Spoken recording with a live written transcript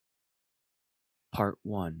Part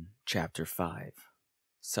 1, Chapter 5,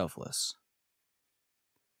 Selfless.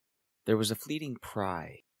 There was a fleeting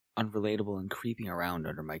pride, unrelatable and creeping around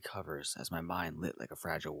under my covers as my mind lit like a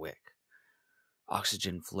fragile wick.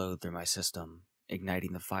 Oxygen flowed through my system,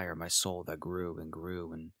 igniting the fire in my soul that grew and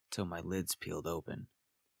grew until my lids peeled open.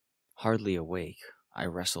 Hardly awake, I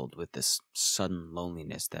wrestled with this sudden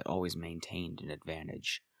loneliness that always maintained an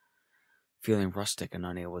advantage. Feeling rustic and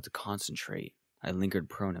unable to concentrate, I lingered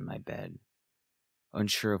prone in my bed.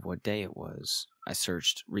 Unsure of what day it was, I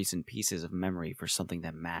searched recent pieces of memory for something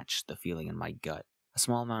that matched the feeling in my gut. A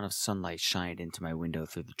small amount of sunlight shined into my window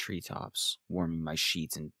through the treetops, warming my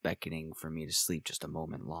sheets and beckoning for me to sleep just a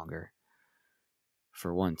moment longer.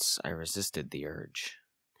 For once, I resisted the urge.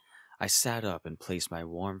 I sat up and placed my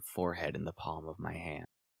warm forehead in the palm of my hand.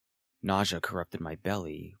 Nausea corrupted my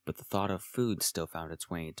belly, but the thought of food still found its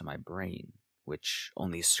way into my brain, which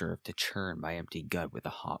only served to churn my empty gut with a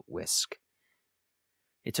hot whisk.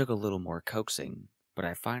 It took a little more coaxing, but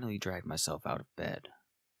I finally dragged myself out of bed,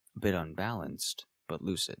 a bit unbalanced, but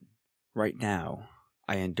lucid. Right now,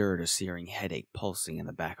 I endured a searing headache pulsing in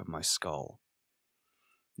the back of my skull.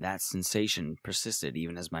 That sensation persisted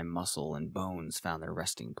even as my muscle and bones found their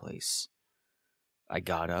resting place. I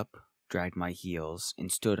got up, dragged my heels,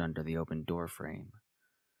 and stood under the open doorframe.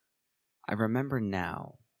 I remember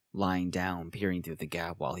now, lying down, peering through the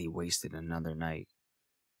gap while he wasted another night,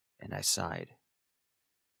 and I sighed.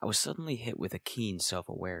 I was suddenly hit with a keen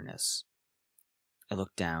self-awareness. I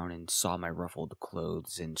looked down and saw my ruffled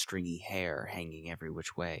clothes and stringy hair hanging every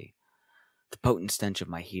which way. The potent stench of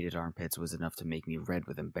my heated armpits was enough to make me red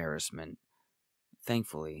with embarrassment.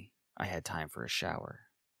 Thankfully, I had time for a shower.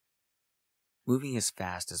 Moving as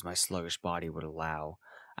fast as my sluggish body would allow,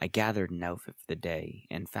 I gathered an outfit for the day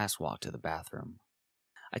and fast-walked to the bathroom.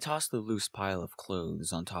 I tossed the loose pile of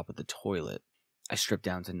clothes on top of the toilet. I stripped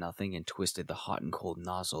down to nothing and twisted the hot and cold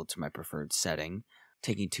nozzle to my preferred setting.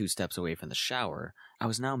 Taking 2 steps away from the shower, I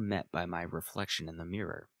was now met by my reflection in the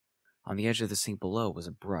mirror. On the edge of the sink below was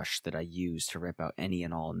a brush that I used to rip out any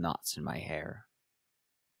and all knots in my hair.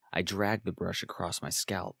 I dragged the brush across my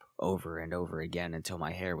scalp over and over again until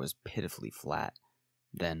my hair was pitifully flat.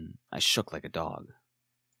 Then I shook like a dog.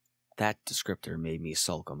 That descriptor made me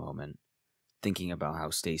sulk a moment, thinking about how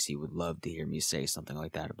Stacy would love to hear me say something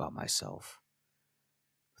like that about myself.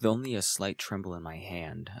 With only a slight tremble in my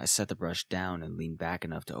hand, I set the brush down and leaned back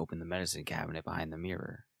enough to open the medicine cabinet behind the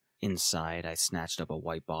mirror. Inside, I snatched up a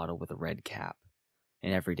white bottle with a red cap,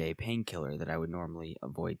 an everyday painkiller that I would normally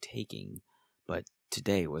avoid taking, but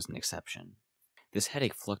today was an exception. This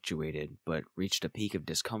headache fluctuated, but reached a peak of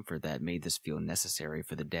discomfort that made this feel necessary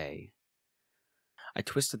for the day. I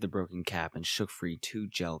twisted the broken cap and shook free 2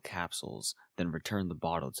 gel capsules, then returned the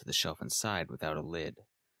bottle to the shelf inside without a lid.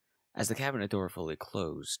 As the cabinet door fully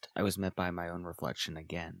closed, I was met by my own reflection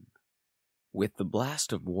again. With the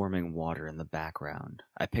blast of warming water in the background,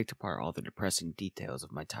 I picked apart all the depressing details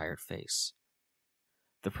of my tired face.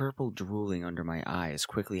 The purple drooling under my eyes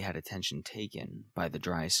quickly had attention taken by the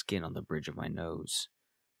dry skin on the bridge of my nose.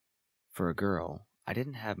 For a girl, I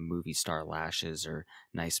didn't have movie star lashes or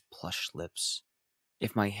nice plush lips.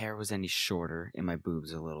 If my hair was any shorter and my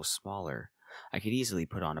boobs a little smaller, I could easily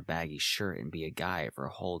put on a baggy shirt and be a guy for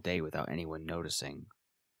a whole day without anyone noticing.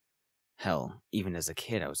 Hell, even as a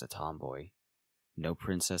kid I was a tomboy. No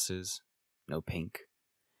princesses, no pink.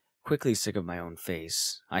 Quickly sick of my own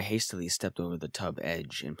face, I hastily stepped over the tub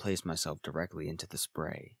edge and placed myself directly into the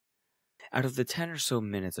spray. Out of the 10 or so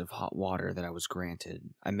minutes of hot water that I was granted,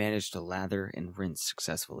 I managed to lather and rinse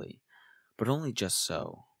successfully, but only just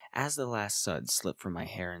so. As the last sud slipped from my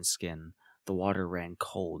hair and skin, the water ran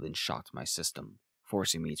cold and shocked my system,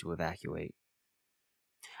 forcing me to evacuate.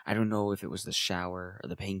 I don't know if it was the shower or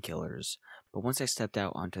the painkillers, but once I stepped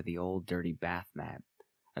out onto the old dirty bath mat,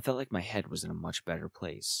 I felt like my head was in a much better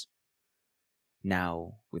place.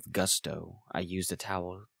 Now, with gusto, I used a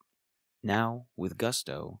towel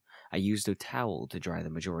to dry the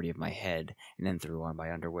majority of my head and then threw on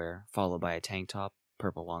my underwear, followed by a tank top,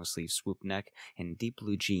 purple long-sleeve swoop neck, and deep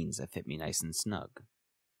blue jeans that fit me nice and snug.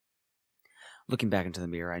 Looking back into the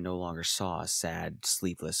mirror, I no longer saw a sad,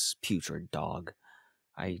 sleepless, putrid dog.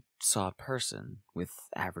 I saw a person with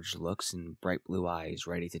average looks and bright blue eyes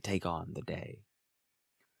ready to take on the day.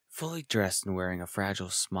 Fully dressed and wearing a fragile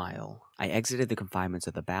smile, I exited the confinements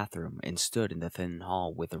of the bathroom and stood in the thin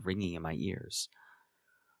hall with a ringing in my ears.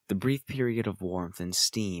 The brief period of warmth and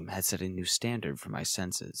steam had set a new standard for my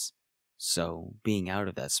senses, so being out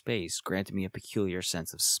of that space granted me a peculiar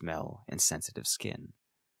sense of smell and sensitive skin.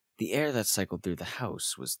 The air that cycled through the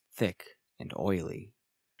house was thick and oily.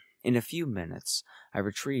 In a few minutes, I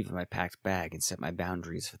retrieved my packed bag and set my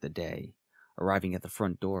boundaries for the day, arriving at the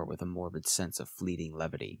front door with a morbid sense of fleeting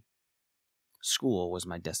levity. School was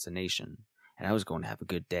my destination, and I was going to have a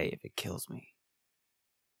good day if it kills me.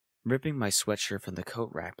 Ripping my sweatshirt from the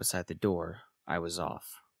coat rack beside the door, I was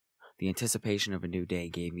off. The anticipation of a new day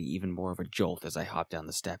gave me even more of a jolt as I hopped down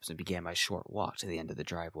the steps and began my short walk to the end of the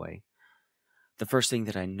driveway. The first thing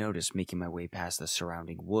that I noticed making my way past the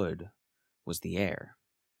surrounding wood was the air.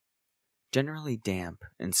 Generally damp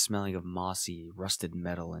and smelling of mossy, rusted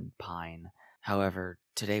metal and pine. However,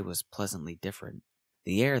 today was pleasantly different.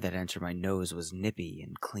 The air that entered my nose was nippy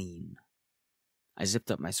and clean. I zipped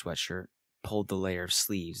up my sweatshirt, pulled the layer of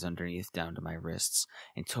sleeves underneath down to my wrists,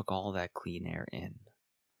 and took all that clean air in.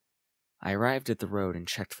 I arrived at the road and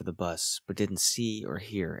checked for the bus, but didn't see or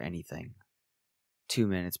hear anything. 2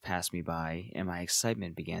 minutes passed me by, and my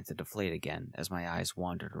excitement began to deflate again as my eyes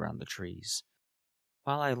wandered around the trees.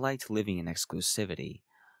 While I liked living in exclusivity,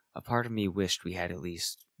 a part of me wished we had at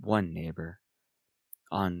least one neighbor.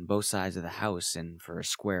 On both sides of the house and for a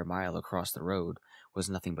square mile across the road was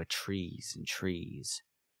nothing but trees and trees.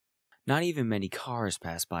 Not even many cars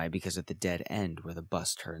passed by because of the dead end where the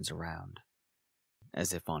bus turns around.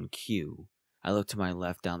 As if on cue, I looked to my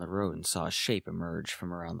left down the road and saw a shape emerge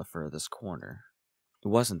from around the furthest corner. It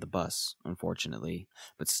wasn't the bus, unfortunately,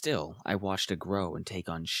 but still, I watched it grow and take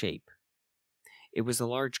on shape. It was a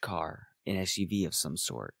large car, an SUV of some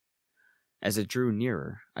sort. As it drew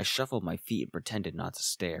nearer, I shuffled my feet and pretended not to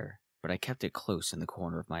stare, but I kept it close in the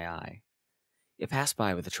corner of my eye. It passed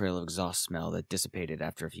by with a trail of exhaust smell that dissipated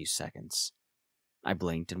after a few seconds. I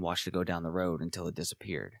blinked and watched it go down the road until it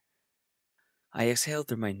disappeared. I exhaled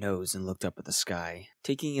through my nose and looked up at the sky,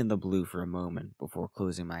 taking in the blue for a moment before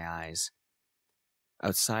closing my eyes.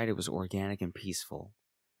 Outside it was organic and peaceful.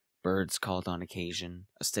 Birds called on occasion,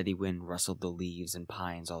 a steady wind rustled the leaves and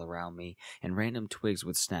pines all around me, and random twigs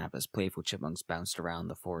would snap as playful chipmunks bounced around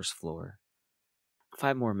the forest floor.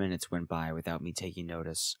 5 more minutes went by without me taking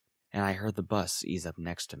notice, and I heard the bus ease up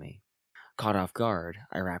next to me. Caught off guard,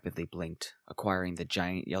 I rapidly blinked, acquiring the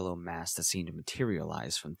giant yellow mass that seemed to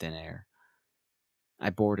materialize from thin air. I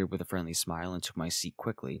boarded with a friendly smile and took my seat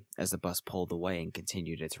quickly as the bus pulled away and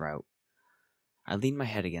continued its route. I leaned my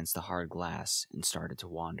head against the hard glass and started to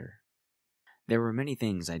wander. There were many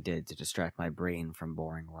things I did to distract my brain from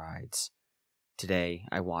boring rides. Today,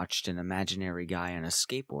 I watched an imaginary guy on a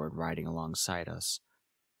skateboard riding alongside us.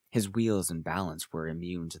 His wheels and balance were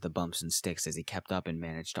immune to the bumps and sticks as he kept up and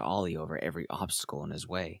managed to ollie over every obstacle in his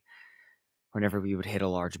way. Whenever we would hit a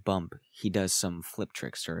large bump, he does some flip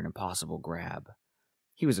tricks or an impossible grab.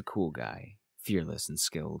 He was a cool guy, fearless and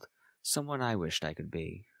skilled, someone I wished I could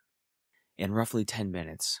be. In roughly 10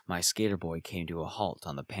 minutes, my skater boy came to a halt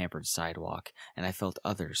on the pampered sidewalk, and I felt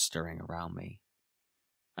others stirring around me.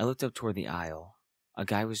 I looked up toward the aisle. A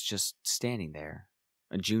guy was just standing there,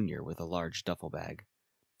 a junior with a large duffel bag.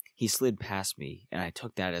 He slid past me, and I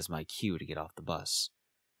took that as my cue to get off the bus.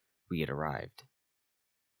 We had arrived.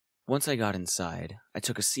 Once I got inside, I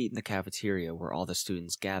took a seat in the cafeteria where all the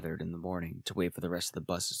students gathered in the morning to wait for the rest of the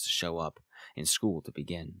buses to show up and school to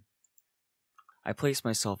begin. I placed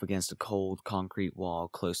myself against a cold, concrete wall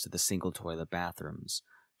close to the single-toilet bathrooms,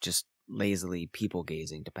 just lazily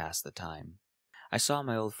people-gazing to pass the time. I saw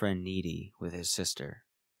my old friend Needy with his sister,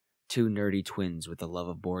 2 nerdy twins with the love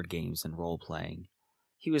of board games and role-playing.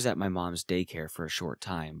 He was at my mom's daycare for a short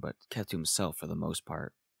time, but kept to himself for the most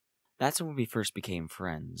part. That's when we first became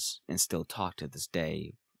friends, and still talk to this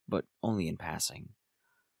day, but only in passing.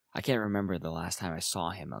 I can't remember the last time I saw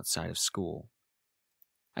him outside of school.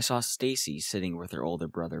 I saw Stacy sitting with her older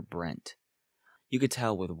brother Brent. You could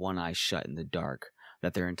tell with one eye shut in the dark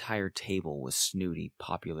that their entire table was snooty,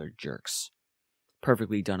 popular jerks.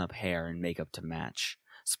 Perfectly done-up hair and makeup to match,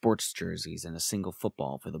 sports jerseys, and a single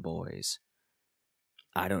football for the boys.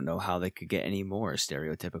 I don't know how they could get any more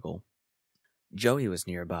stereotypical. Joey was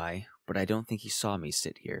nearby, but I don't think he saw me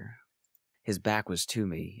sit here. His back was to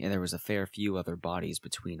me, and there was a fair few other bodies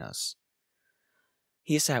between us.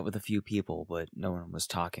 He sat with a few people, but no one was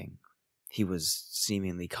talking. He was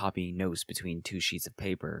seemingly copying notes between 2 sheets of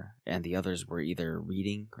paper, and the others were either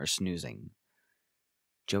reading or snoozing.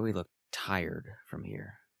 Joey looked tired from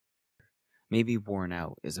here. Maybe worn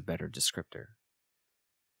out is a better descriptor.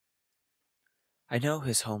 I know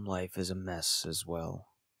his home life is a mess as well.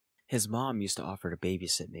 His mom used to offer to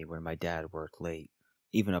babysit me when my dad worked late,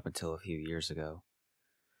 even up until a few years ago.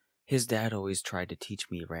 His dad always tried to teach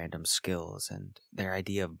me random skills, and their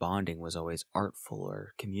idea of bonding was always artful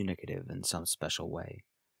or communicative in some special way.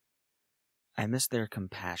 I miss their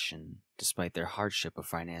compassion, despite their hardship of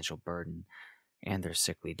financial burden, and their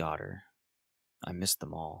sickly daughter. I miss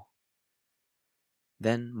them all.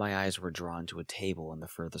 Then my eyes were drawn to a table in the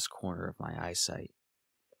furthest corner of my eyesight.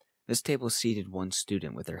 This table seated one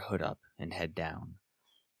student with their hood up and head down.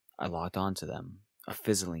 I locked onto them, a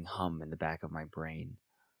fizzling hum in the back of my brain.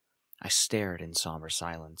 I stared in somber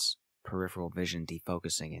silence, peripheral vision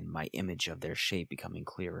defocusing and my image of their shape becoming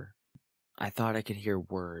clearer. I thought I could hear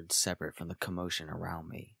words separate from the commotion around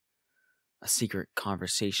me, a secret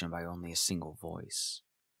conversation by only a single voice.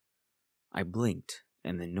 I blinked,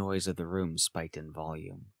 and the noise of the room spiked in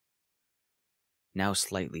volume. Now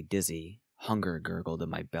slightly dizzy, hunger gurgled in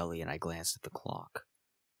my belly and I glanced at the clock.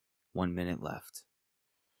 1 minute left.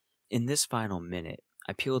 In this final minute,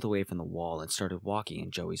 I peeled away from the wall and started walking in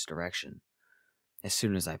Joey's direction. As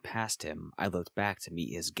soon as I passed him, I looked back to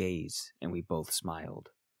meet his gaze, and we both smiled.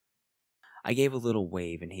 I gave a little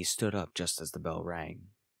wave and he stood up just as the bell rang.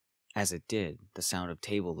 As it did, the sound of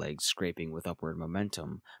table legs scraping with upward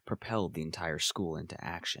momentum propelled the entire school into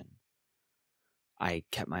action. I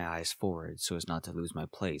kept my eyes forward so as not to lose my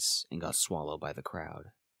place and got swallowed by the crowd.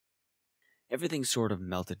 Everything sort of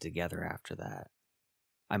melted together after that.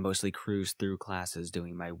 I mostly cruised through classes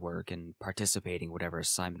doing my work and participating whatever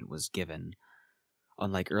assignment was given.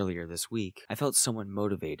 Unlike earlier this week, I felt somewhat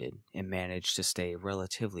motivated and managed to stay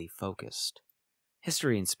relatively focused.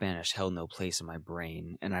 History and Spanish held no place in my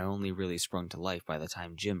brain, and I only really sprung to life by the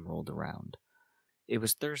time gym rolled around. It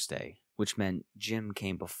was Thursday, which meant gym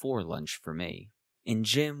came before lunch for me. In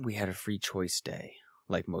gym, we had a free choice day,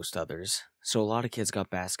 like most others, so a lot of kids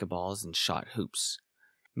got basketballs and shot hoops.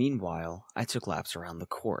 Meanwhile, I took laps around the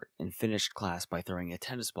court and finished class by throwing a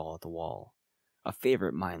tennis ball at the wall, a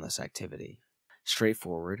favorite mindless activity.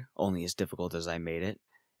 Straightforward, only as difficult as I made it,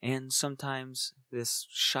 and sometimes this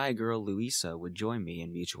shy girl Louisa would join me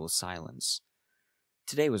in mutual silence.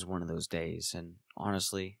 Today was one of those days, and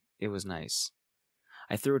honestly, it was nice.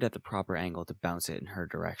 I threw it at the proper angle to bounce it in her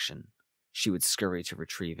direction. She would scurry to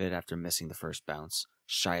retrieve it after missing the first bounce,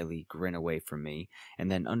 shyly grin away from me, and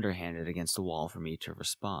then underhand it against the wall for me to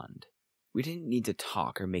respond. We didn't need to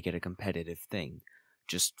talk or make it a competitive thing,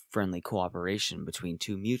 just friendly cooperation between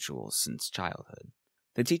two mutuals since childhood.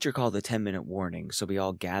 The teacher called a 10-minute warning, so we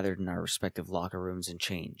all gathered in our respective locker rooms and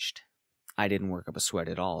changed. I didn't work up a sweat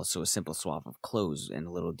at all, so a simple swap of clothes and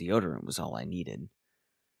a little deodorant was all I needed.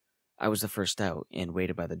 I was the first out and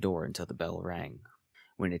waited by the door until the bell rang.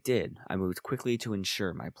 When it did, I moved quickly to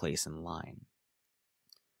ensure my place in line.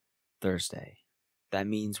 Thursday. That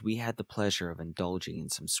means we had the pleasure of indulging in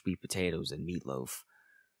some sweet potatoes and meatloaf.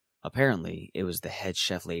 Apparently, it was the head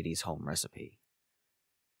chef lady's home recipe.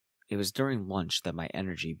 It was during lunch that my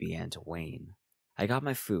energy began to wane. I got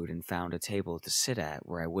my food and found a table to sit at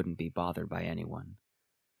where I wouldn't be bothered by anyone.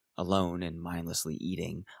 Alone and mindlessly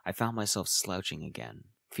eating, I found myself slouching again,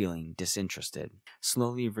 feeling disinterested,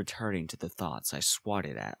 slowly returning to the thoughts I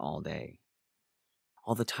swatted at all day.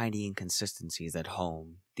 All the tiny inconsistencies at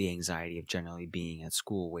home, the anxiety of generally being at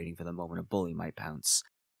school waiting for the moment a bully might pounce.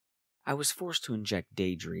 I was forced to inject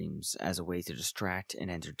daydreams as a way to distract and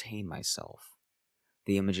entertain myself.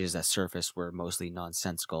 The images that surfaced were mostly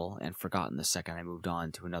nonsensical and forgotten the second I moved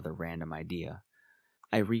on to another random idea.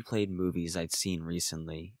 I replayed movies I'd seen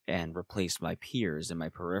recently and replaced my peers in my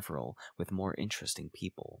peripheral with more interesting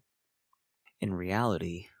people. In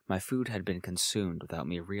reality, my food had been consumed without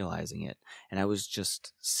me realizing it, and I was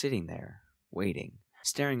just sitting there, waiting,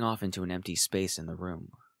 staring off into an empty space in the room.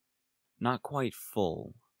 Not quite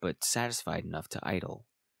full, but satisfied enough to idle.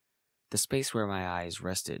 The space where my eyes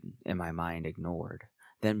rested and my mind ignored,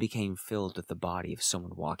 then became filled with the body of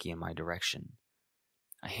someone walking in my direction.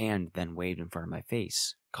 A hand then waved in front of my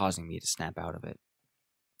face, causing me to snap out of it.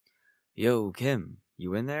 "Yo, Kim,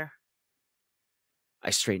 you in there?" I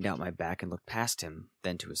straightened out my back and looked past him,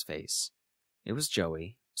 then to his face. It was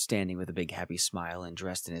Joey, standing with a big happy smile and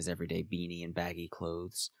dressed in his everyday beanie and baggy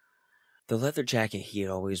clothes. The leather jacket he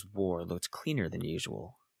had always wore looked cleaner than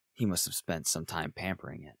usual. He must have spent some time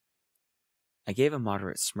pampering it. I gave a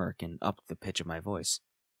moderate smirk and upped the pitch of my voice.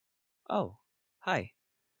 "Oh, hi.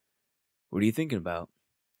 What are you thinking about?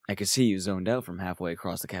 I could see you zoned out from halfway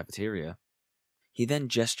across the cafeteria." He then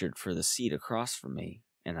gestured for the seat across from me,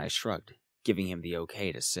 and I shrugged, giving him the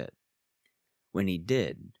okay to sit. When he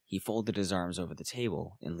did, he folded his arms over the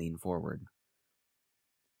table and leaned forward.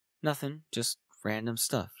 "Nothing, just random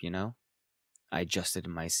stuff, you know?" I adjusted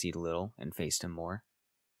in my seat a little and faced him more.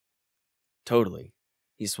 "Totally."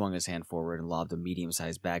 He swung his hand forward and lobbed a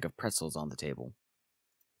medium-sized bag of pretzels on the table.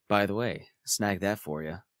 "By the way, snagged that for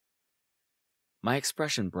you." My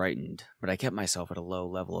expression brightened, but I kept myself at a low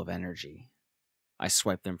level of energy. I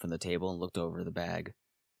swiped them from the table and looked over the bag.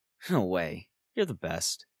 "No way, you're the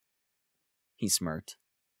best." He smirked.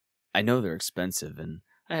 "I know they're expensive, and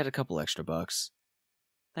I had a couple extra bucks."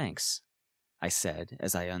 Thanks, I said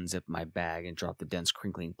as I unzipped my bag and dropped the dense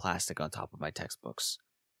crinkling plastic on top of my textbooks.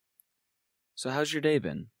 So how's your day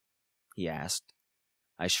been? He asked.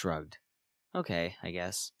 I shrugged. Okay, I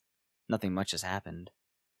guess. Nothing much has happened.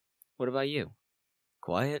 What about you?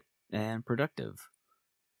 Quiet and productive.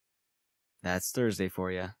 That's Thursday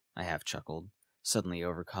for you, I half chuckled, suddenly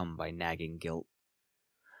overcome by nagging guilt.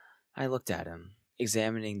 I looked at him,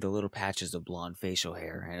 examining the little patches of blonde facial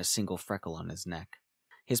hair and a single freckle on his neck.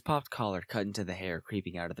 His popped collar cut into the hair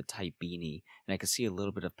creeping out of the tight beanie, and I could see a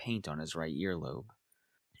little bit of paint on his right earlobe.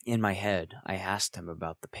 In my head, I asked him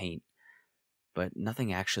about the paint, but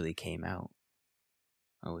nothing actually came out.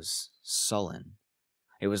 I was sullen.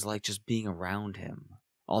 It was like just being around him.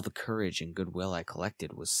 All the courage and goodwill I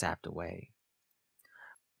collected was sapped away.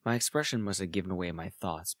 My expression must have given away my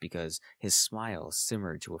thoughts because his smile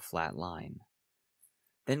simmered to a flat line,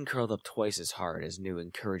 then curled up twice as hard as new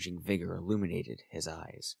encouraging vigor illuminated his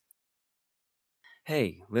eyes.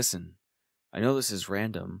 Hey, listen, I know this is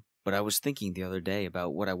random, but I was thinking the other day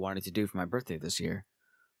about what I wanted to do for my birthday this year.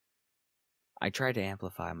 I tried to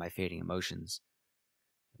amplify my fading emotions.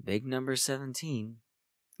 Big number 17.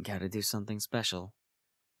 Gotta do something special.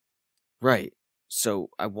 Right. So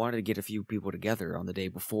I wanted to get a few people together on the day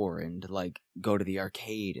before and, go to the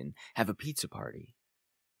arcade and have a pizza party.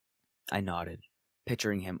 I nodded,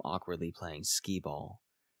 picturing him awkwardly playing skee-ball.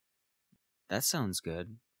 That sounds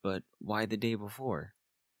good, but why the day before?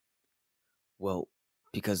 Well,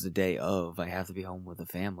 because the day of, I have to be home with the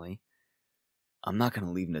family. I'm not going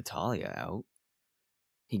to leave Natalia out.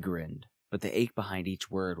 He grinned, but the ache behind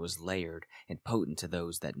each word was layered and potent to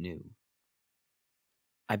those that knew.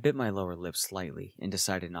 I bit my lower lip slightly and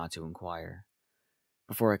decided not to inquire.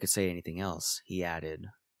 Before I could say anything else, he added,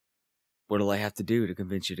 What'll I have to do to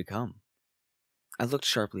convince you to come? I looked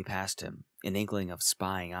sharply past him, an inkling of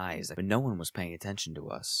spying eyes, but no one was paying attention to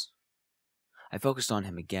us. I focused on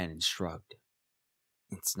him again and shrugged.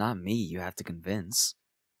 It's not me you have to convince.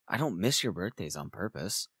 I don't miss your birthdays on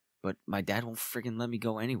purpose, but my dad won't friggin' let me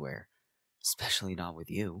go anywhere, especially not with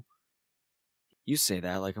you. You say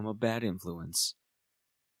that like I'm a bad influence.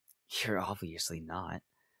 You're obviously not,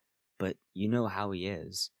 but you know how he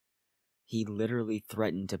is. He literally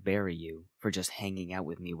threatened to bury you for just hanging out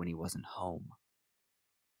with me when he wasn't home.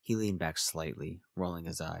 He leaned back slightly, rolling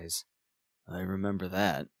his eyes. I remember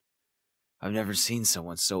that. I've never seen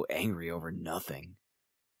someone so angry over nothing.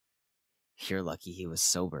 You're lucky he was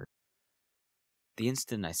sober. The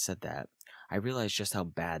instant I said that, I realized just how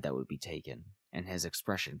bad that would be taken, and his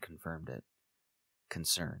expression confirmed it.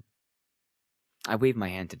 Concern. I waved my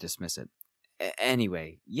hand to dismiss it.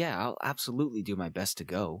 Anyway, yeah, I'll absolutely do my best to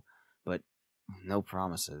go, but no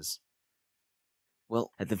promises.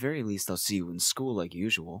 Well, at the very least I'll see you in school like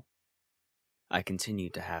usual. I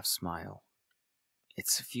continued to half smile.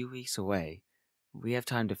 It's a few weeks away. We have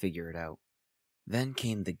time to figure it out. Then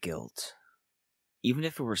came the guilt. Even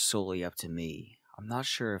if it were solely up to me, I'm not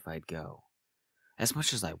sure if I'd go. As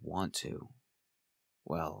much as I want to.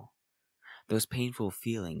 Well, those painful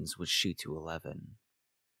feelings would shoot to 11.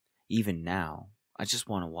 Even now, I just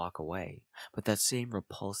want to walk away, but that same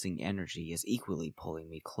repulsing energy is equally pulling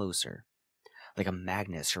me closer. Like a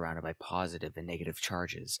magnet surrounded by positive and negative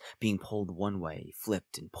charges, being pulled one way,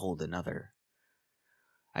 flipped and pulled another.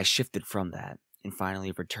 I shifted from that, and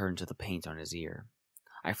finally returned to the paint on his ear.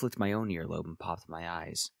 I flicked my own earlobe and popped my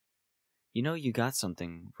eyes. You know you got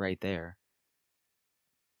something right there.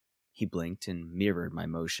 He blinked and mirrored my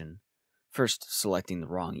motion, first selecting the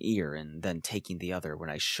wrong ear and then taking the other when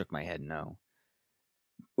I shook my head no.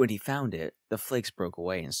 When he found it, the flakes broke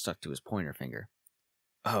away and stuck to his pointer finger.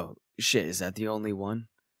 Oh, shit, is that the only one?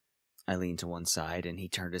 I leaned to one side and he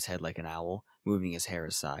turned his head like an owl, moving his hair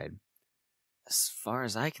aside. As far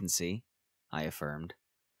as I can see, I affirmed.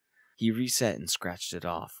 He reset and scratched it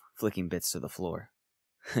off, flicking bits to the floor.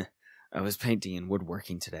 I was painting and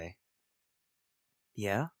woodworking today.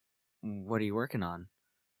 Yeah? What are you working on?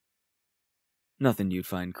 Nothing you'd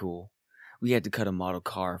find cool. We had to cut a model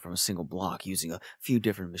car from a single block using a few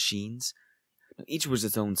different machines. Each was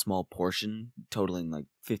its own small portion, totaling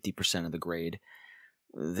 50% of the grade.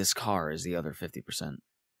 This car is the other 50%.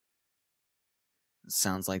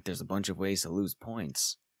 Sounds like there's a bunch of ways to lose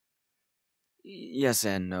points. Yes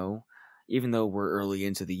and no. Even though we're early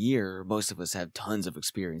into the year, most of us have tons of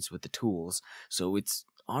experience with the tools, so it's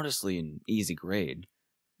honestly an easy grade.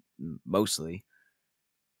 Mostly.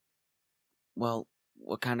 Well,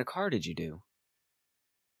 what kind of car did you do?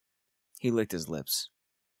 He licked his lips.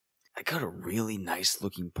 I got a really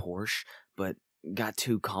nice-looking Porsche, but got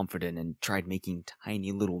too confident and tried making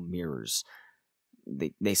tiny little mirrors.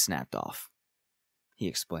 They snapped off, he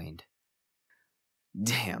explained.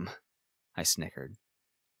 Damn, I snickered.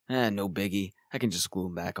 No biggie, I can just glue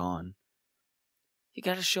 'em back on. You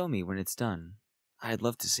gotta show me when it's done. I'd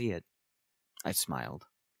love to see it. I smiled.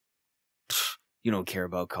 You don't care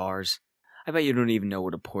about cars. I bet you don't even know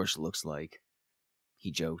what a Porsche looks like.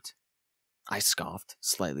 He joked. I scoffed,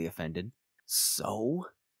 slightly offended. So?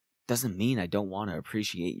 Doesn't mean I don't want to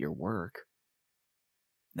appreciate your work.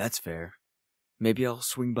 That's fair. Maybe I'll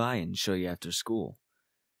swing by and show you after school.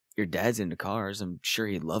 Your dad's into cars. I'm sure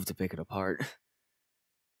he'd love to pick it apart.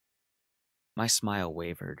 My smile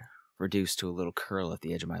wavered, reduced to a little curl at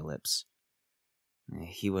the edge of my lips.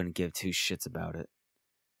 He wouldn't give two shits about it.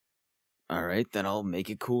 Alright, then I'll make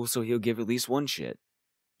it cool so he'll give at least one shit.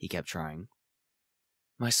 He kept trying.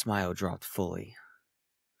 My smile dropped fully.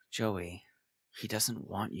 Joey, he doesn't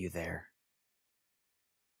want you there.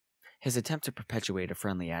 His attempt to perpetuate a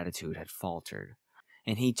friendly attitude had faltered,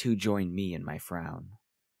 and he too joined me in my frown.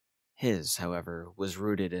 His, however, was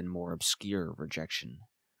rooted in more obscure rejection.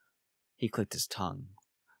 He clicked his tongue,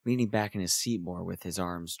 leaning back in his seat more with his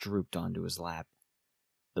arms drooped onto his lap.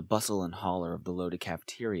 The bustle and holler of the loaded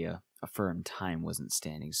cafeteria affirmed time wasn't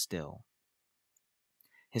standing still.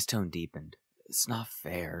 His tone deepened. It's not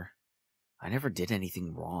fair. I never did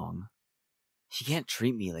anything wrong. He can't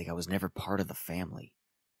treat me like I was never part of the family.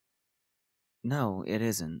 No, it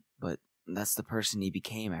isn't, but that's the person he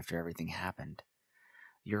became after everything happened.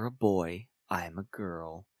 You're a boy, I'm a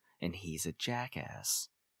girl, and he's a jackass,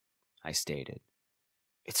 I stated.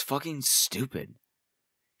 It's fucking stupid.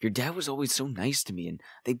 Your dad was always so nice to me, and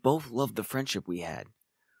they both loved the friendship we had.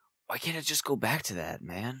 Why can't it just go back to that,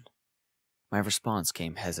 man? My response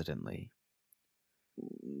came hesitantly.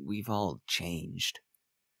 We've all changed.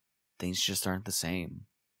 Things just aren't the same.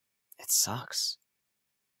 It sucks.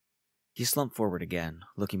 He slumped forward again,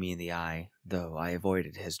 looking me in the eye, though I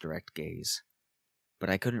avoided his direct gaze. But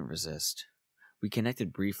I couldn't resist. We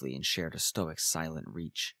connected briefly and shared a stoic, silent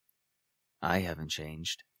reach. I haven't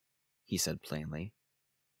changed, he said plainly.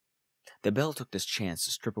 The bell took this chance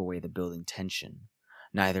to strip away the building tension.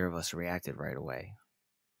 Neither of us reacted right away.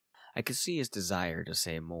 I could see his desire to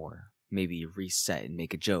say more, maybe reset and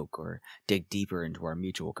make a joke or dig deeper into our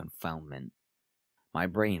mutual confoundment. My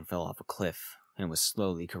brain fell off a cliff and was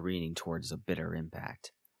slowly careening towards a bitter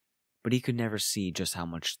impact. But he could never see just how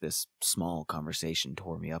much this small conversation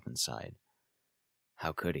tore me up inside.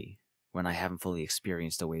 How could he, when I haven't fully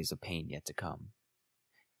experienced the waves of pain yet to come?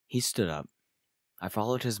 He stood up. I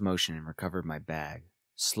followed his motion and recovered my bag,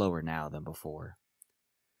 slower now than before.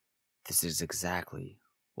 This is exactly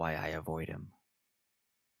why I avoid him.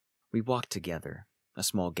 We walked together, a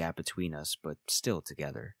small gap between us, but still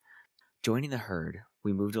together. Joining the herd,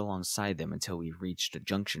 we moved alongside them until we reached a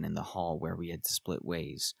junction in the hall where we had to split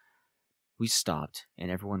ways. We stopped, and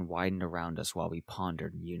everyone widened around us while we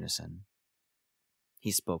pondered in unison.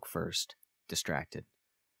 He spoke first, distracted.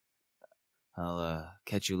 I'll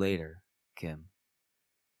catch you later, Kim.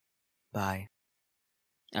 Bye,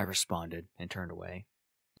 I responded and turned away.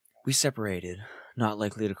 We separated, not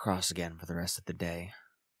likely to cross again for the rest of the day.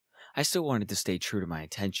 I still wanted to stay true to my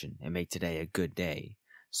intention and make today a good day,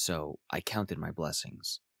 so I counted my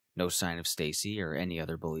blessings. No sign of Stacy or any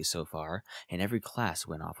other bully so far, and every class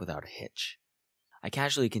went off without a hitch. I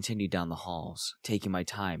casually continued down the halls, taking my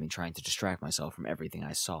time and trying to distract myself from everything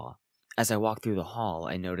I saw. As I walked through the hall,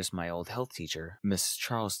 I noticed my old health teacher, Mrs.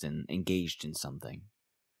 Charleston, engaged in something.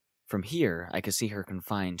 From here, I could see her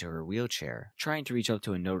confined to her wheelchair, trying to reach up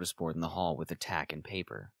to a notice board in the hall with a tack and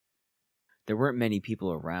paper. There weren't many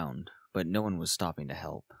people around, but no one was stopping to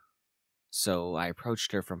help. So I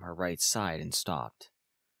approached her from her right side and stopped.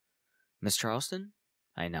 Miss Charleston?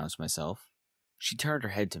 I announced myself. She turned her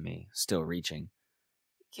head to me, still reaching.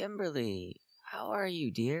 Kimberly, how are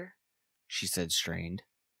you, dear? She said, strained.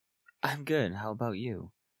 I'm good, how about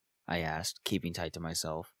you? I asked, keeping tight to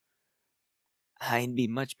myself. I'd be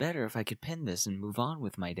much better if I could pin this and move on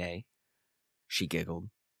with my day. She giggled.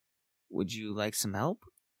 Would you like some help?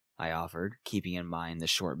 I offered, keeping in mind the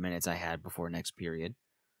short minutes I had before next period.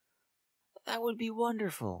 That would be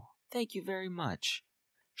wonderful. Thank you very much.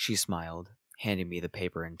 She smiled, handing me the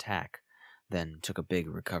paper and tack, then took a big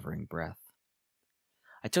recovering breath.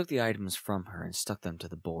 I took the items from her and stuck them to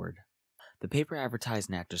the board. The paper advertised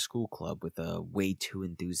an after-school club with a way too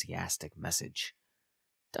enthusiastic message.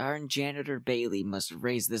 Darn Janitor Bailey must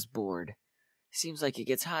raise this board. Seems like it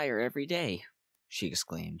gets higher every day, she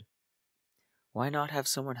exclaimed. Why not have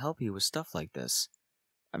someone help you with stuff like this?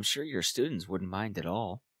 I'm sure your students wouldn't mind at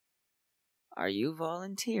all. Are you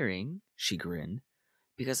volunteering? She grinned.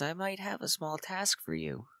 Because I might have a small task for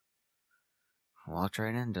you. Walked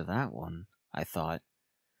right into that one, I thought.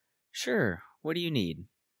 Sure, what do you need?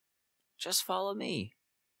 Just follow me.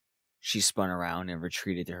 She spun around and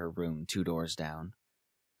retreated to her room 2 doors down.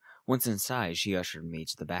 Once inside, she ushered me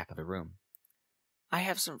to the back of the room. I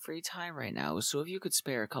have some free time right now, so if you could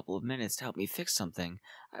spare a couple of minutes to help me fix something,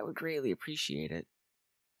 I would greatly appreciate it.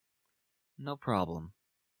 No problem,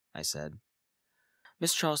 I said.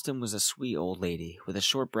 Miss Charleston was a sweet old lady with a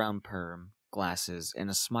short brown perm, glasses, and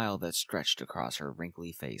a smile that stretched across her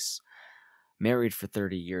wrinkly face. Married for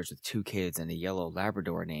 30 years with 2 kids and a yellow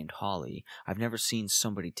Labrador named Holly, I've never seen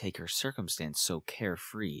somebody take her circumstance so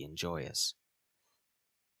carefree and joyous.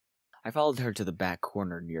 I followed her to the back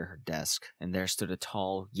corner near her desk, and there stood a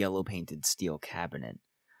tall, yellow-painted steel cabinet.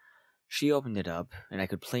 She opened it up, and I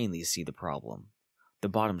could plainly see the problem. The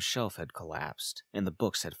bottom shelf had collapsed, and the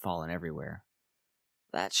books had fallen everywhere.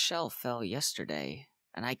 That shelf fell yesterday,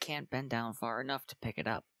 and I can't bend down far enough to pick it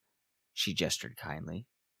up. She gestured kindly.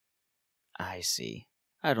 I see.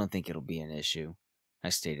 I don't think it'll be an issue, I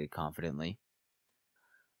stated confidently.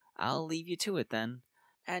 I'll leave you to it then,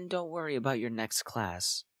 and don't worry about your next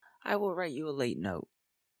class. I will write you a late note.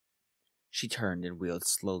 She turned and wheeled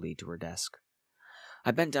slowly to her desk.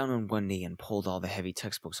 I bent down on one knee and pulled all the heavy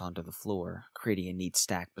textbooks onto the floor, creating a neat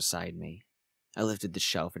stack beside me. I lifted the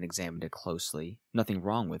shelf and examined it closely. Nothing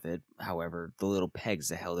wrong with it, however, the little pegs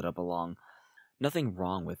that held it up along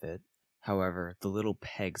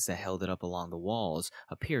the walls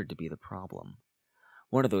appeared to be the problem.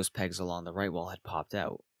 One of those pegs along the right wall had popped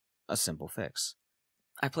out. A simple fix.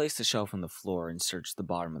 I placed the shelf on the floor and searched the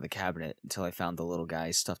bottom of the cabinet until I found the little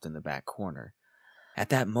guy stuffed in the back corner. At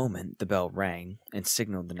that moment, the bell rang and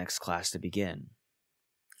signaled the next class to begin.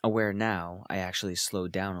 Aware now, I actually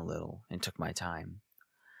slowed down a little and took my time.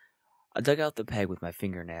 I dug out the peg with my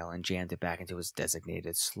fingernail and jammed it back into its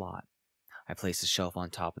designated slot. I placed the shelf on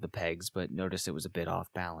top of the pegs, but noticed it was a bit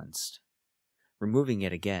off-balanced. Removing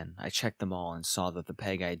it again, I checked them all and saw that the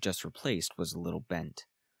peg I had just replaced was a little bent.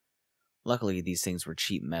 Luckily, these things were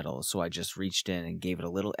cheap metal, so I just reached in and gave it a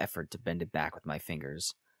little effort to bend it back with my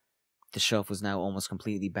fingers. The shelf was now almost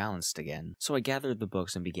completely balanced again, so I gathered the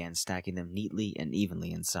books and began stacking them neatly and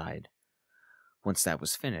evenly inside. Once that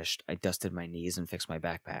was finished, I dusted my knees and fixed my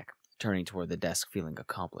backpack, turning toward the desk feeling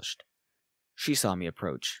accomplished. She saw me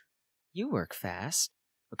approach. You work fast,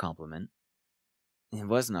 a compliment. It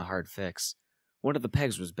wasn't a hard fix. One of the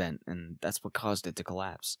pegs was bent, and that's what caused it to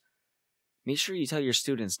collapse. Make sure you tell your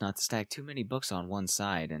students not to stack too many books on one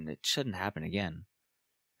side, and it shouldn't happen again.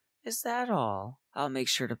 Is that all? I'll make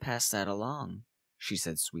sure to pass that along, she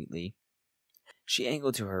said sweetly. She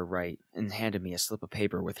angled to her right and handed me a slip of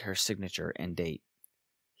paper with her signature and date.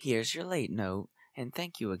 Here's your late note, and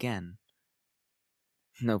thank you again.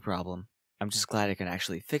 No problem. I'm just glad I can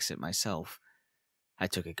actually fix it myself. I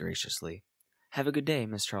took it graciously. Have a good day,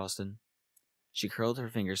 Miss Charleston. She curled her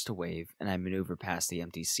fingers to wave, and I maneuvered past the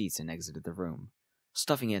empty seats and exited the room.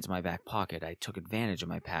 Stuffing it into my back pocket, I took advantage of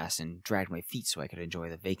my pass and dragged my feet so I could enjoy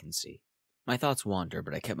the vacancy. My thoughts wandered,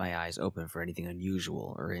 but I kept my eyes open for anything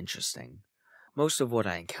unusual or interesting. Most of what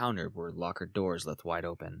I encountered were locker doors left wide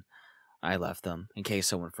open. I left them, in case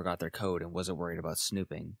someone forgot their code and wasn't worried about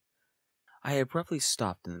snooping. I abruptly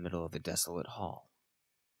stopped in the middle of the desolate hall,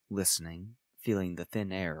 listening, feeling the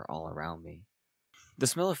thin air all around me. The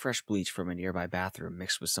smell of fresh bleach from a nearby bathroom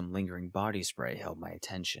mixed with some lingering body spray held my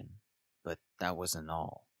attention. But that wasn't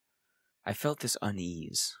all. I felt this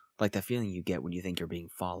unease, like the feeling you get when you think you're being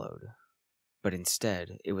followed. But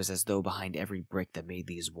instead, it was as though behind every brick that made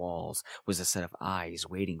these walls was a set of eyes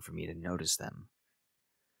waiting for me to notice them.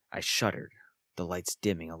 I shuddered, the lights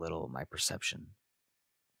dimming a little my perception.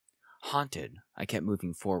 Haunted, I kept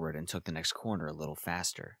moving forward and took the next corner a little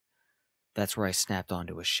faster. That's where I snapped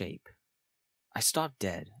onto a shape. I stopped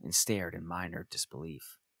dead and stared in minor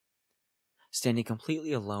disbelief. Standing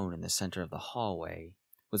completely alone in the center of the hallway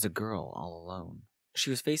was a girl all alone. She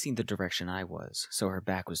was facing the direction I was, so her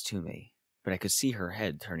back was to me, but I could see her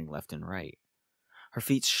head turning left and right. Her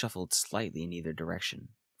feet shuffled slightly in either direction,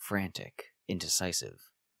 frantic, indecisive.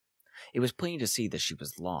 It was plain to see that she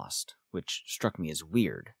was lost, which struck me as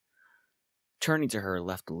weird. Turning to her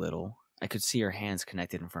left a little, I could see her hands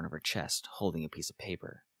connected in front of her chest, holding a piece of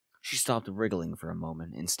paper. She stopped wriggling for a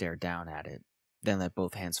moment and stared down at it, then let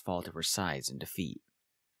both hands fall to her sides in defeat.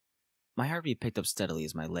 My heartbeat picked up steadily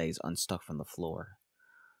as my legs unstuck from the floor.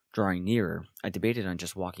 Drawing nearer, I debated on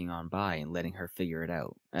just walking on by and letting her figure it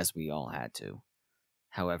out, as we all had to.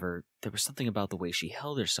 However, there was something about the way she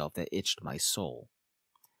held herself that itched my soul.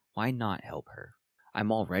 Why not help her?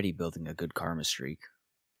 I'm already building a good karma streak.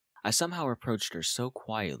 I somehow approached her so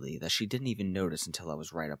quietly that she didn't even notice until I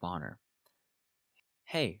was right up on her.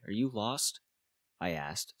 Hey, are you lost? I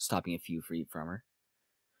asked, stopping a few feet from her.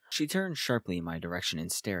 She turned sharply in my direction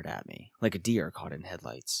and stared at me, like a deer caught in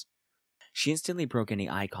headlights. She instantly broke any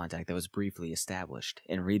eye contact that was briefly established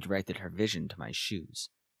and redirected her vision to my shoes.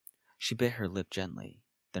 She bit her lip gently,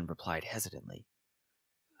 then replied hesitantly,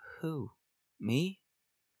 "Who? Me?"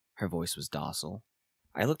 Her voice was docile.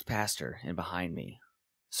 I looked past her and behind me,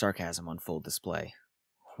 sarcasm on full display.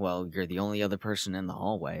 "Well, you're the only other person in the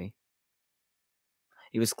hallway."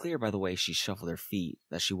 It was clear by the way she shuffled her feet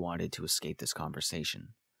that she wanted to escape this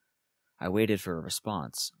conversation. I waited for a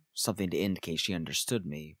response, something to indicate she understood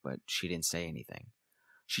me, but she didn't say anything.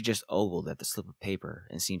 She just ogled at the slip of paper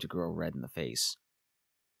and seemed to grow red in the face.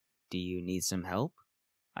 "Do you need some help?"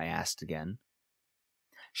 I asked again.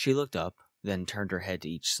 She looked up, then turned her head to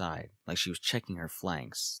each side, like she was checking her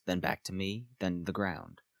flanks, then back to me, then the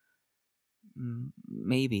ground.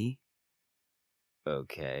 Maybe."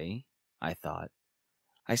 Okay, I thought.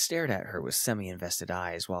 I stared at her with semi-invested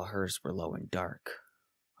eyes while hers were low and dark.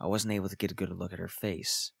 I wasn't able to get a good look at her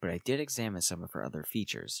face, but I did examine some of her other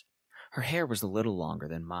features. Her hair was a little longer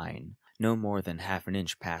than mine, no more than half an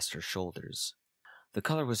inch past her shoulders. The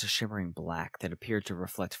color was a shimmering black that appeared to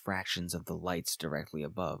reflect fractions of the lights directly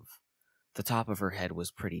above. The top of her head was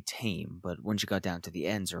pretty tame, but when she got down to the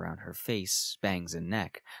ends around her face, bangs, and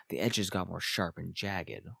neck, the edges got more sharp and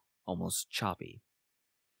jagged, almost choppy.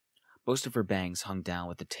 Most of her bangs hung down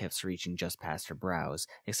with the tips reaching just past her brows,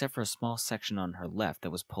 except for a small section on her left that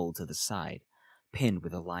was pulled to the side, pinned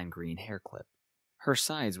with a lime green hair clip. Her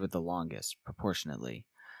sides were the longest, proportionately.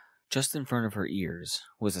 Just in front of her ears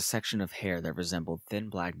was a section of hair that resembled thin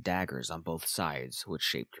black daggers on both sides, which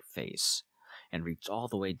shaped her face, and reached all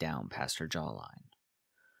the way down past her jawline.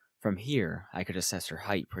 From here, I could assess her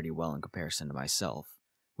height pretty well in comparison to myself,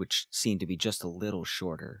 which seemed to be just a little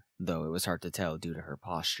shorter, though it was hard to tell due to her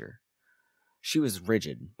posture. She was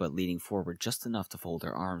rigid, but leaning forward just enough to fold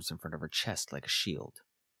her arms in front of her chest like a shield.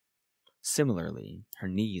 Similarly, her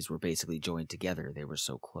knees were basically joined together, they were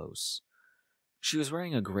so close. She was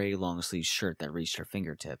wearing a gray long-sleeved shirt that reached her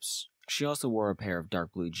fingertips. She also wore a pair of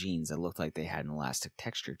dark blue jeans that looked like they had an elastic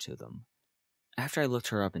texture to them. After I looked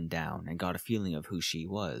her up and down and got a feeling of who she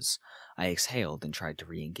was, I exhaled and tried to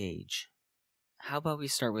re-engage. "How about we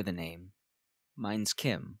start with a name? Mine's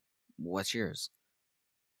Kim. What's yours?"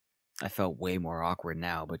 I felt way more awkward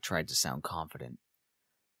now, but tried to sound confident.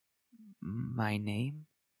 "My name?"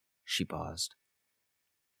 She paused.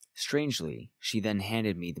 Strangely, she then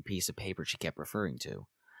handed me the piece of paper she kept referring to.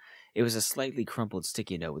 It was a slightly crumpled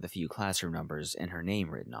sticky note with a few classroom numbers and her name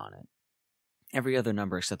written on it. Every other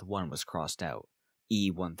number except one was crossed out,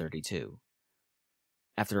 E132.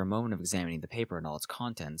 After a moment of examining the paper and all its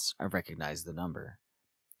contents, I recognized the number.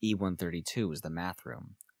 E132 was the math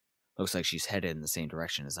room. Looks like she's headed in the same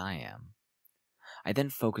direction as I am. I then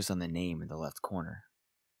focused on the name in the left corner.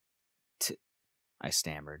 I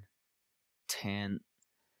stammered.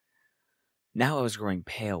 Now I was growing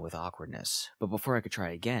pale with awkwardness, but before I could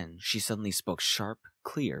try again, she suddenly spoke sharp,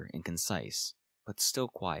 clear, and concise, but still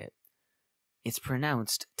quiet. "It's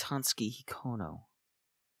pronounced Tansky Hikono."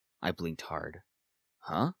 I blinked hard.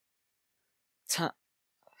 "Huh?"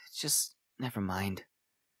 Just never mind,"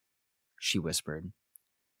 she whispered.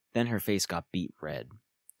 Then her face got beet red.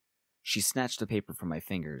 She snatched the paper from my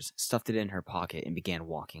fingers, stuffed it in her pocket, and began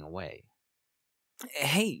walking away.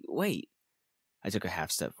 "Hey, wait!" I took a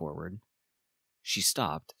half step forward. She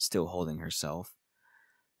stopped, still holding herself.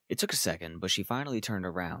 It took a second, but she finally turned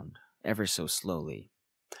around, ever so slowly.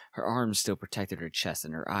 Her arms still protected her chest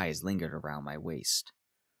and her eyes lingered around my waist.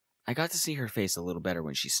 I got to see her face a little better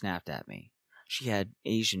when she snapped at me. She had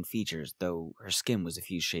Asian features, though her skin was a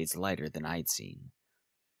few shades lighter than I'd seen.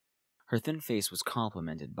 Her thin face was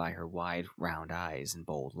complemented by her wide, round eyes and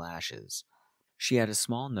bold lashes. She had a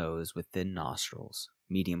small nose with thin nostrils,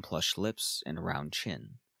 medium plush lips, and a round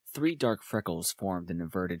chin. 3 dark freckles formed an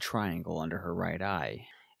inverted triangle under her right eye,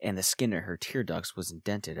 and the skin at her tear ducts was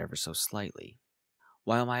indented ever so slightly.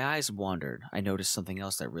 While my eyes wandered, I noticed something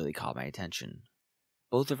else that really caught my attention.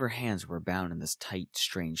 Both of her hands were bound in this tight,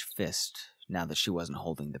 strange fist, now that she wasn't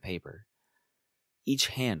holding the paper. Each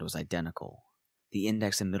hand was identical. The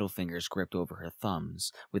index and middle fingers gripped over her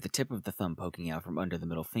thumbs, with the tip of the thumb poking out from under the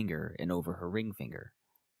middle finger and over her ring finger.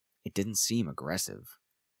 It didn't seem aggressive.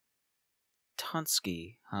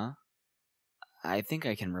 "Tonsky, huh? I think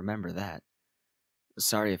I can remember that.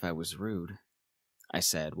 Sorry if I was rude," I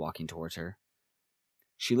said, walking towards her.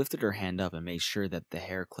 She lifted her hand up and made sure that the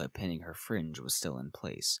hair clip pinning her fringe was still in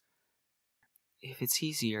place. "If it's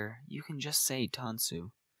easier, you can just say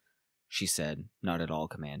Tansu," she said, not at all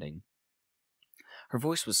commanding. Her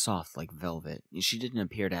voice was soft like velvet, and she didn't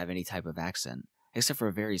appear to have any type of accent, except for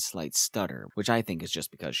a very slight stutter, which I think is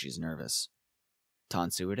just because she's nervous.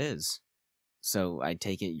 Tansu it is. So I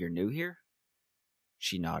take it you're new here?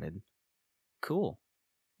 She nodded. Cool.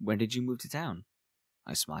 When did you move to town?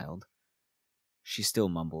 I smiled. She still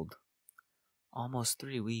mumbled. Almost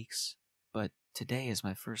 3 weeks, but today is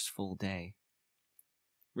my first full day.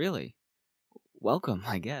 Really? Welcome,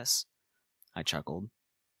 I guess. I chuckled.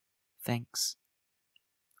 Thanks.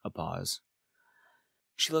 A pause.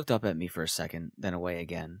 She looked up at me for a second, then away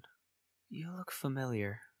again. You look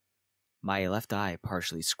familiar. My left eye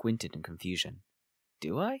partially squinted in confusion.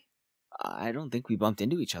 Do I? I don't think we bumped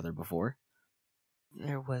into each other before.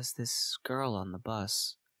 There was this girl on the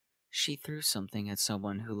bus. She threw something at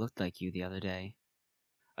someone who looked like you the other day.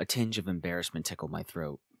 A tinge of embarrassment tickled my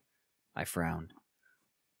throat. I frowned.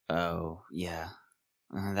 Oh, yeah.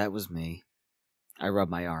 That was me. I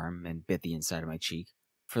rubbed my arm and bit the inside of my cheek.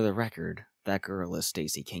 For the record, that girl is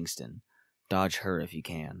Stacy Kingston. Dodge her if you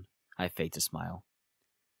can. I faked a smile.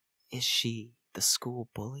 Is she the school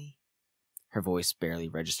bully? Her voice barely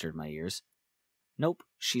registered my ears. Nope,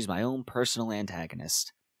 she's my own personal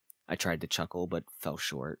antagonist. I tried to chuckle, but fell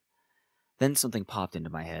short. Then something popped into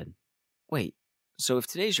my head. Wait, so if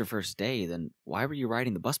today's your first day, then why were you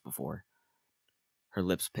riding the bus before? Her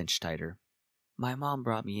lips pinched tighter. My mom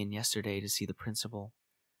brought me in yesterday to see the principal.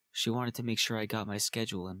 She wanted to make sure I got my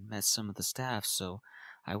schedule and met some of the staff so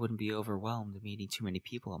I wouldn't be overwhelmed meeting too many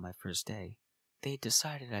people on my first day. They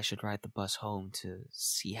decided I should ride the bus home to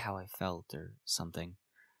see how I felt or something.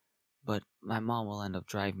 But my mom will end up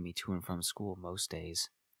driving me to and from school most days.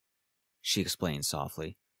 She explained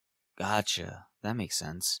softly. Gotcha, that makes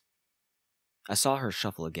sense. I saw her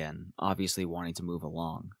shuffle again, obviously wanting to move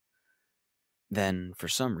along. Then, for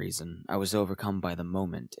some reason, I was overcome by the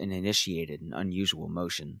moment and initiated an unusual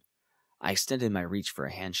motion. I extended my reach for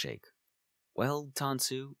a handshake. Well,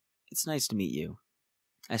 Tansu, it's nice to meet you,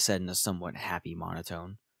 I said in a somewhat happy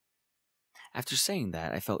monotone. After saying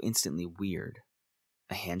that, I felt instantly weird.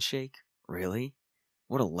 A handshake? Really?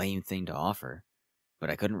 What a lame thing to offer. But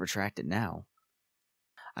I couldn't retract it now.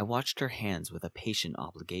 I watched her hands with a patient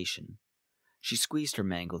obligation. She squeezed her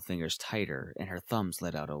mangled fingers tighter, and her thumbs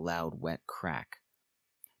let out a loud, wet crack.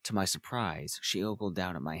 To my surprise, she ogled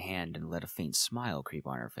down at my hand and let a faint smile creep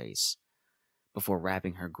on her face, before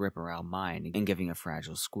wrapping her grip around mine and giving a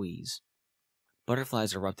fragile squeeze.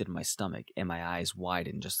 Butterflies erupted in my stomach, and my eyes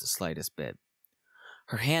widened just the slightest bit.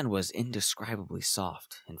 Her hand was indescribably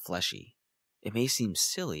soft and fleshy. It may seem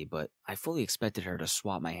silly, but I fully expected her to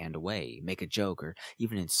swat my hand away, make a joke, or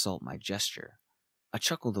even insult my gesture. I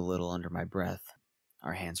chuckled a little under my breath.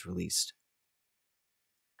 Our hands released.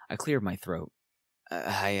 I cleared my throat.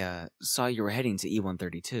 I saw you were heading to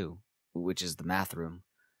E132, which is the math room.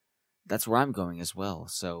 That's where I'm going as well,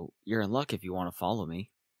 so you're in luck if you want to follow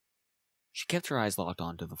me. She kept her eyes locked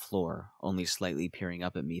onto the floor, only slightly peering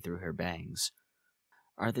up at me through her bangs.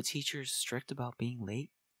 Are the teachers strict about being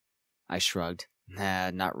late? I shrugged.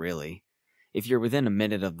 Nah, not really. If you're within a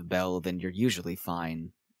minute of the bell, then you're usually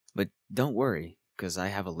fine. But don't worry, 'cause I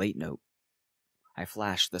have a late note. I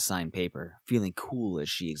flashed the signed paper, feeling cool as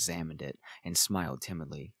she examined it, and smiled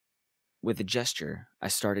timidly. With a gesture, I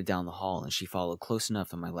started down the hall and she followed close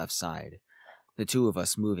enough on my left side, the two of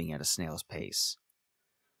us moving at a snail's pace.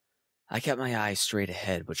 I kept my eyes straight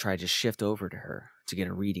ahead but tried to shift over to her to get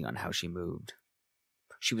a reading on how she moved.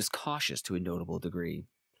 She was cautious to a notable degree,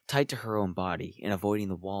 tight to her own body and avoiding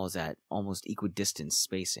the walls at almost equidistant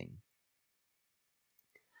spacing.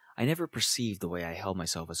 I never perceived the way I held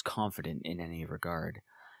myself as confident in any regard,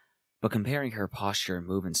 but comparing her posture and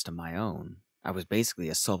movements to my own, I was basically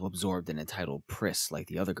a self-absorbed and entitled priss like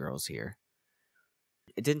the other girls here.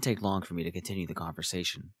 It didn't take long for me to continue the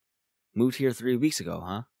conversation. Moved here 3 weeks ago,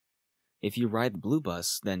 huh? If you ride the blue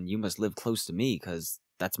bus, then you must live close to me, 'cause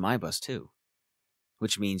that's my bus too.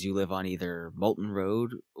 Which means you live on either Moulton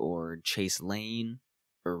Road, or Chase Lane,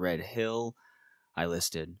 or Red Hill, I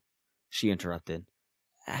listed. She interrupted.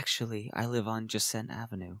 Actually, I live on Jacent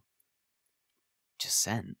Avenue.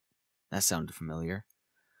 Jacent? That sounded familiar.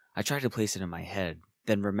 I tried to place it in my head,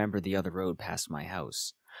 then remembered the other road past my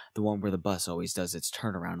house, the one where the bus always does its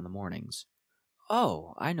turnaround in the mornings.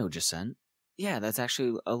 Oh, I know Jacent. Yeah, that's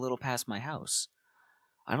actually a little past my house.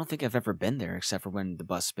 I don't think I've ever been there except for when the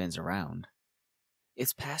bus spins around.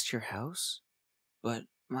 It's past your house? But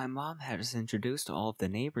my mom had us introduced to all of the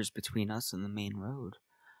neighbors between us and the main road.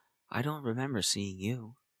 I don't remember seeing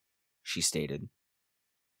you, she stated.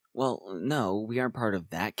 Well, no, we aren't part of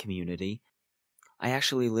that community. I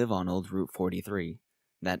actually live on Old Route 43,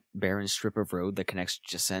 that barren strip of road that connects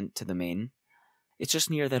Jacent to the main. It's just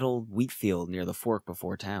near that old wheat field near the fork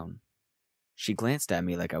before town. She glanced at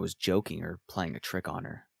me like I was joking or playing a trick on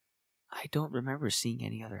her. I don't remember seeing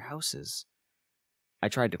any other houses. I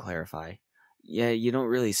tried to clarify. Yeah, you don't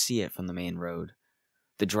really see it from the main road.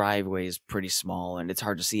 The driveway is pretty small, and it's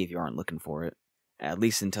hard to see if you aren't looking for it. At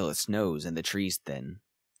least until it snows and the trees thin.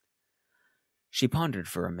 She pondered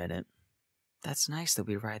for a minute. That's nice that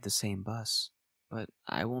we ride the same bus, but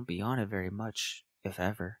I won't be on it very much, if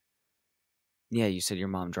ever. Yeah, you said your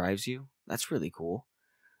mom drives you? That's really cool.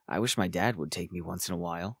 I wish my dad would take me once in a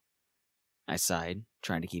while. I sighed,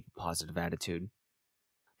 trying to keep a positive attitude.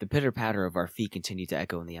 The pitter-patter of our feet continued to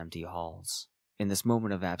echo in the empty halls. In this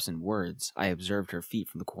moment of absent words, I observed her feet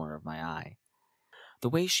from the corner of my eye. The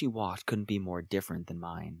way she walked couldn't be more different than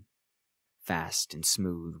mine. Fast and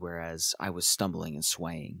smooth, whereas I was stumbling and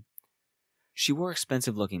swaying. She wore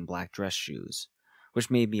expensive-looking black dress shoes, which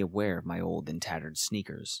made me aware of my old and tattered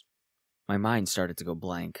sneakers. My mind started to go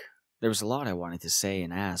blank. There was a lot I wanted to say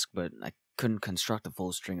and ask, but I couldn't construct a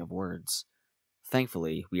full string of words.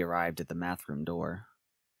 Thankfully, we arrived at the math room door.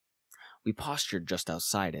 We postured just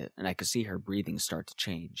outside it, and I could see her breathing start to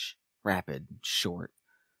change. Rapid, short.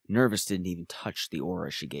 Nervous didn't even touch the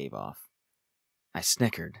aura she gave off. I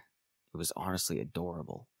snickered. It was honestly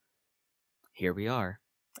adorable. Here we are,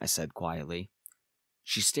 I said quietly.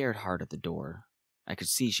 She stared hard at the door. I could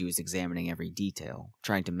see she was examining every detail,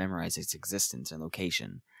 trying to memorize its existence and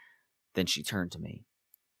location. Then she turned to me.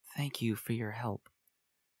 Thank you for your help,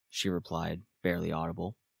 she replied, barely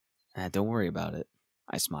audible. Don't worry about it,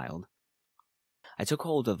 I smiled. I took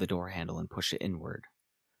hold of the door handle and pushed it inward.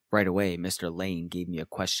 Right away, Mr. Lane gave me a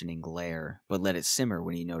questioning glare, but let it simmer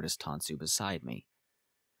when he noticed Tansu beside me.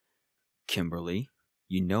 Kimberly,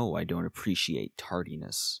 you know I don't appreciate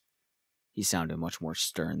tardiness. He sounded much more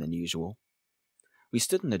stern than usual. We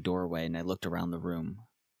stood in the doorway and I looked around the room.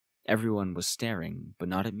 Everyone was staring, but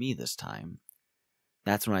not at me this time.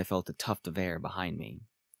 That's when I felt a tuft of air behind me.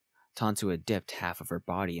 Tansu had dipped half of her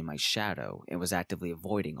body in my shadow and was actively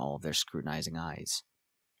avoiding all of their scrutinizing eyes.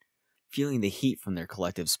 Feeling the heat from their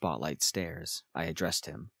collective spotlight stares, I addressed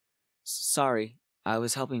him. Sorry, I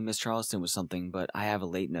was helping Miss Charleston with something, but I have a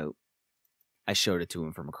late note. I showed it to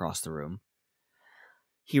him from across the room.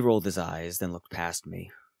 He rolled his eyes, then looked past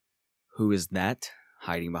me. Who is that,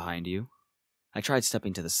 hiding behind you? I tried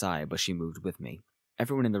stepping to the side, but she moved with me.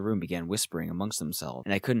 Everyone in the room began whispering amongst themselves,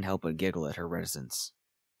 and I couldn't help but giggle at her reticence.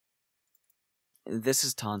 This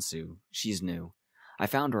is Tansu. She's new. I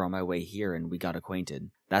found her on my way here and we got acquainted.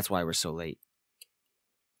 That's why we're so late.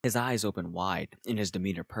 His eyes opened wide and his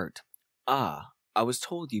demeanor perked. Ah, I was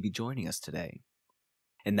told you'd be joining us today.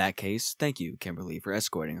 In that case, thank you, Kimberly, for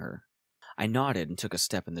escorting her. I nodded and took a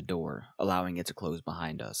step in the door, allowing it to close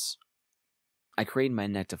behind us. I craned my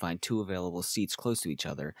neck to find two available seats close to each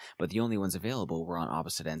other, but the only ones available were on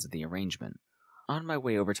opposite ends of the arrangement. On my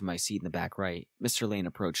way over to my seat in the back right, Mr. Lane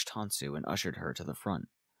approached Tansu and ushered her to the front.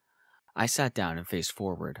 I sat down and faced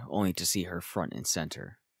forward, only to see her front and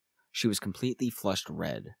center. She was completely flushed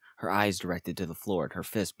red, her eyes directed to the floor and her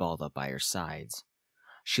fists balled up by her sides.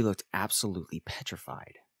 She looked absolutely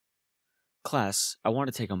petrified. Class, I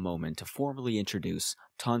want to take a moment to formally introduce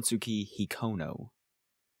Tansuki Hikono.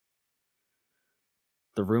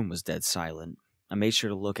 The room was dead silent. I made sure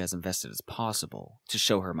to look as invested as possible, to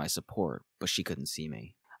show her my support, but she couldn't see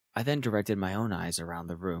me. I then directed my own eyes around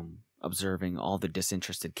the room, observing all the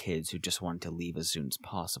disinterested kids who just wanted to leave as soon as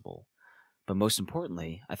possible. But most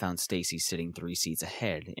importantly, I found Stacy sitting 3 seats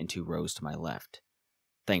ahead and 2 rows to my left.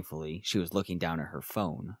 Thankfully, she was looking down at her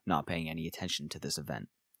phone, not paying any attention to this event.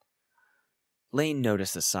 Lane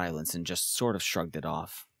noticed the silence and just sort of shrugged it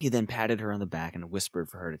off. He then patted her on the back and whispered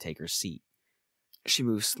for her to take her seat. She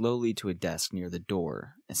moved slowly to a desk near the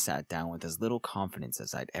door and sat down with as little confidence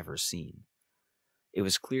as I'd ever seen. It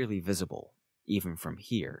was clearly visible, even from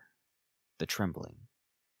here, the trembling.